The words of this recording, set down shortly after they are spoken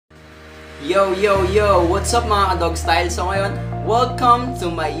Yo, yo, yo! What's up mga ka-dog style? So ngayon, welcome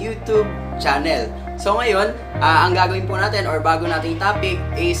to my YouTube channel. So ngayon, ang gagawin po natin or bago nating topic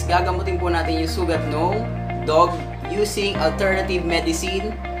is gagamutin po natin yung sugat ng dog using alternative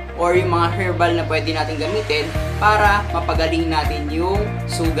medicine or yung mga herbal na pwede natin gamitin para mapagaling natin yung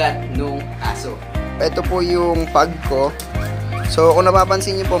sugat ng aso. Ito po yung PAG ko. So kung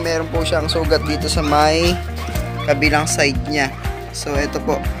napapansin niyo po, meron po siyang sugat dito sa may kabilang side niya. So ito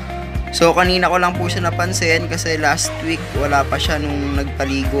po. So kanina ko lang po siya napansin kasi last week wala pa siya nung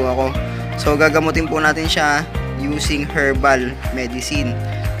nagpaligo ako. So gagamutin po natin siya using herbal medicine.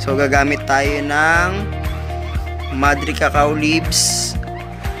 So gagamit tayo ng madre cacao leaves,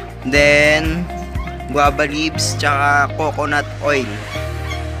 then guava leaves, tsaka coconut oil.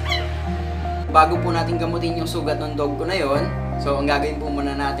 Bago po natin gamutin yung sugat ng dog ko na yon, so ang gagawin po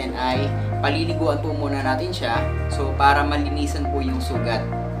muna natin ay paliliguan po muna natin siya, so para malinisan po yung sugat.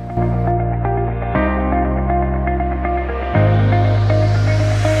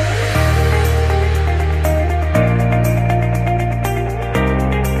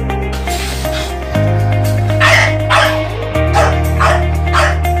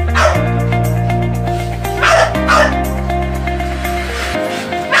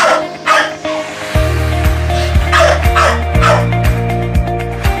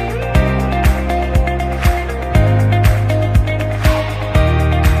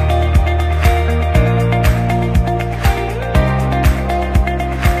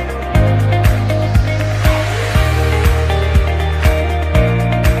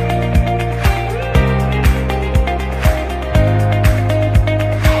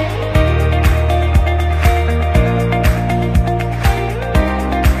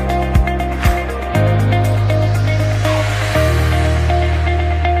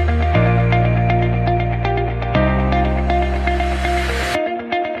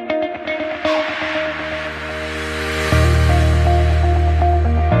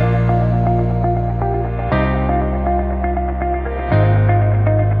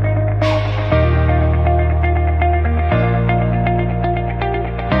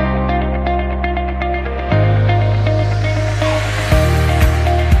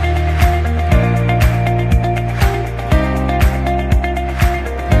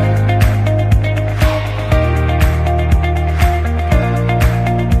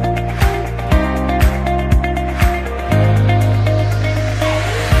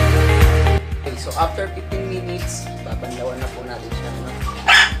 After 15 minutes, babanlawan na po natin siya. No?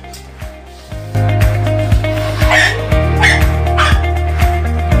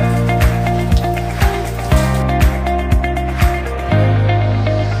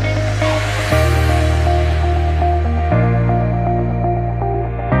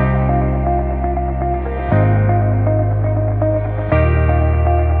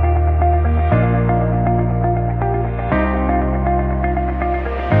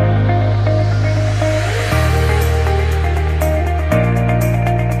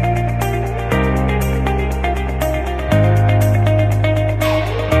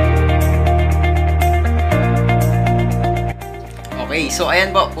 Okay, so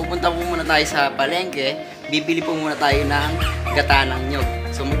ayan po, pupunta po muna tayo sa palengke. Bibili po muna tayo ng gata ng nyog.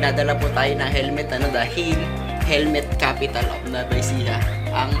 So magdadala po tayo ng helmet, dahil helmet capital of Nueva Ecija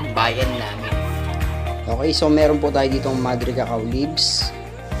ang bayan namin. Okay, so meron po tayo ditong madre cacao leaves.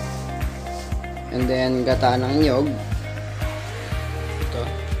 And then gata ng nyog. Ito.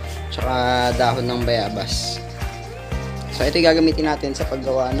 Tsaka dahon ng bayabas. So ito yung gagamitin natin sa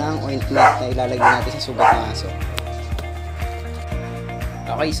paggawa ng ointment na ilalagay natin sa sugat ng aso.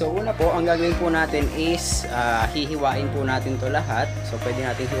 Okay, so una po, ang gagawin po natin is hihiwain po natin to lahat. So pwede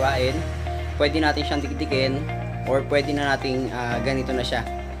natin hiwain, pwede natin siyang dikdikin, or pwede na nating ganito na siya,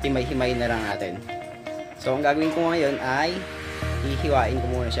 himay-himay na lang natin. So ang gagawin ko ngayon ay hihiwain ko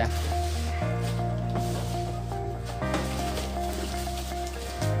muna siya.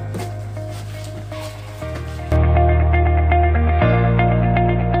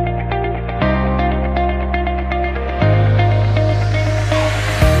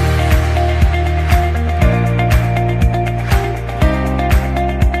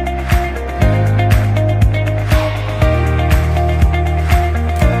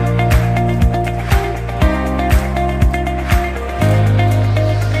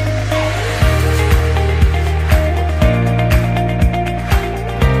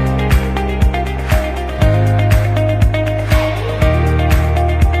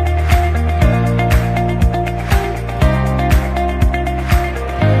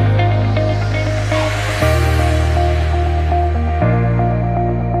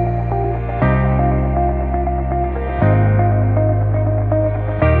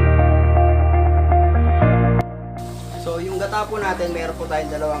 gata po natin, meron po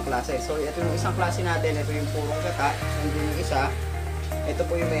tayong dalawang klase. So ito yung isang klase natin, ito yung purong gata, and then yung isa, ito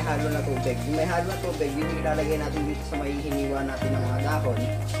po yung may halo na tubig. Yung may halo na tubig, yun yung ilalagay natin dito sa may hiniwa natin ng mga dahon.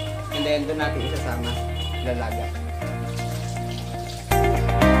 And then doon natin isasama, lalaga.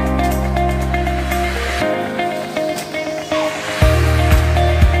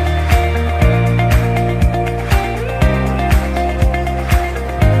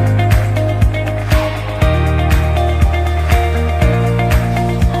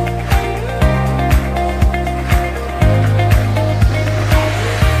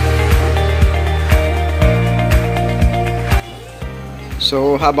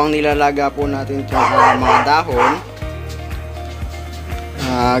 So habang nilalaga po natin itong mga dahon,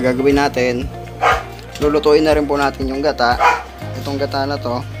 gagawin natin, lulutuin na rin po natin yung gata. Itong gata na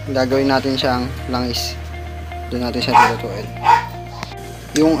to, gagawin natin siyang langis. Doon natin siya lulutuin.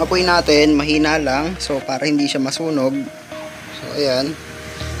 Yung apoy natin, mahina lang, so para hindi siya masunog. So ayan.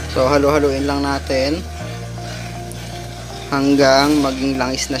 So halo-haluin lang natin hanggang maging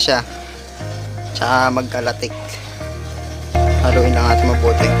langis na siya. Tsaka magkalatik. Haluin lang natin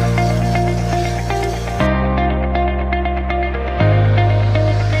mabuti.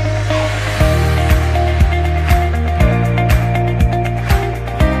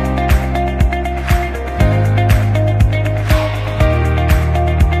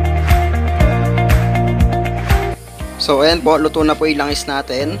 So ayan po, luto na po yung langis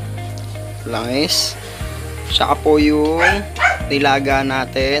natin. Langis. Tsaka po yung nilaga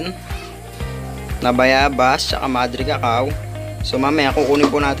natin na bayabas, tsaka madre cacao. So mamaya kukunin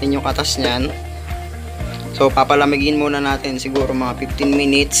po natin yung katas niyan. So papalamigin muna natin siguro mga 15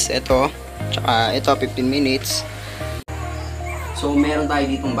 minutes ito. Tsaka ito 15 minutes. So meron tayo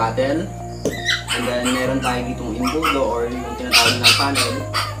ditong bottle. And then meron tayo ditong imbudo or yung tinatawag na funnel.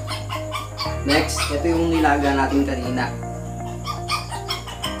 Next, ito yung nilaga natin kanina.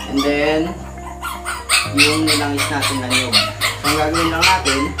 And then yung nilangis natin na niyog. So ang gagawin lang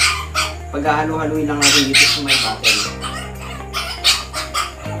natin, paghahalo-haluin lang natin dito sa may bottle.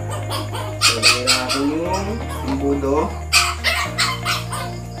 Yung imbudo.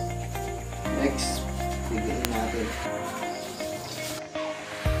 Next, bigyan natin.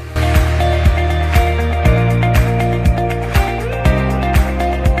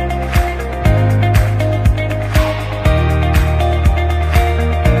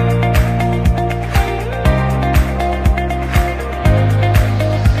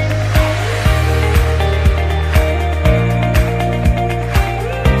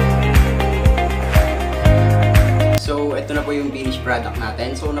 Ito na po yung finished product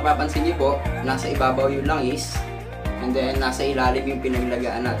natin. So napapansin niyo po, nasa ibabaw yung langis, and then nasa ilalim yung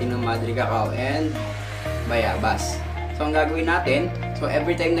pinaglagaan natin ng madre cacao and bayabas. So ang gagawin natin, so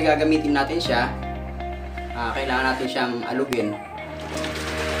every time na gagamitin natin siya, kailangan natin siyang alugin.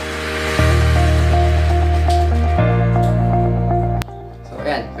 So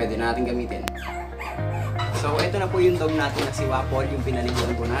ayan, pwede na natin gamitin. So ito na po yung dog natin na si Wapol, yung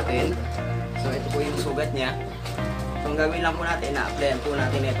pinaliguan po natin. So ito po yung sugat niya. So ang gagawin lang po natin, na-applyan po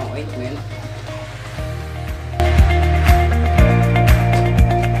natin itong ointment.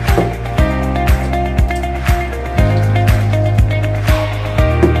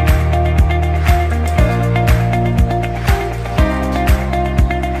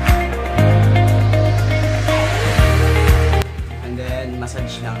 And then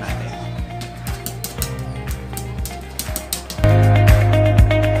massage lang natin.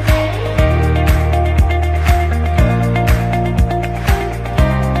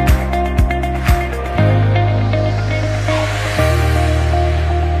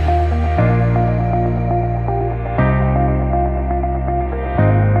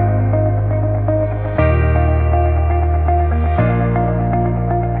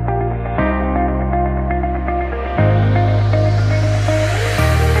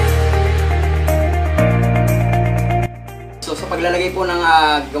 Paglalagay po ng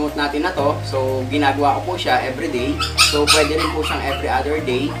gamot natin na to, so ginagawa ko po siya everyday. So pwede rin po siyang every other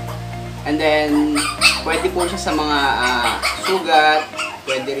day. And then pwede po siya sa mga sugat,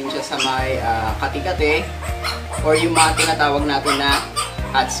 pwede rin siya sa may kati'kati, or yung mga tinatawag natin na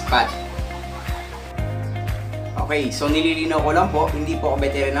hot spot. Okay, so nililinaw ko lang po, hindi po ako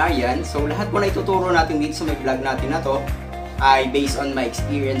veterinarian. So lahat po na ituturo natin dito sa may vlog natin na to ay based on my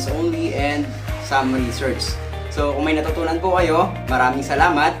experience only and some research. So kung may natutunan po kayo, maraming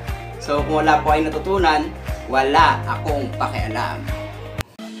salamat. So kung wala po ay natutunan, wala akong pakialam.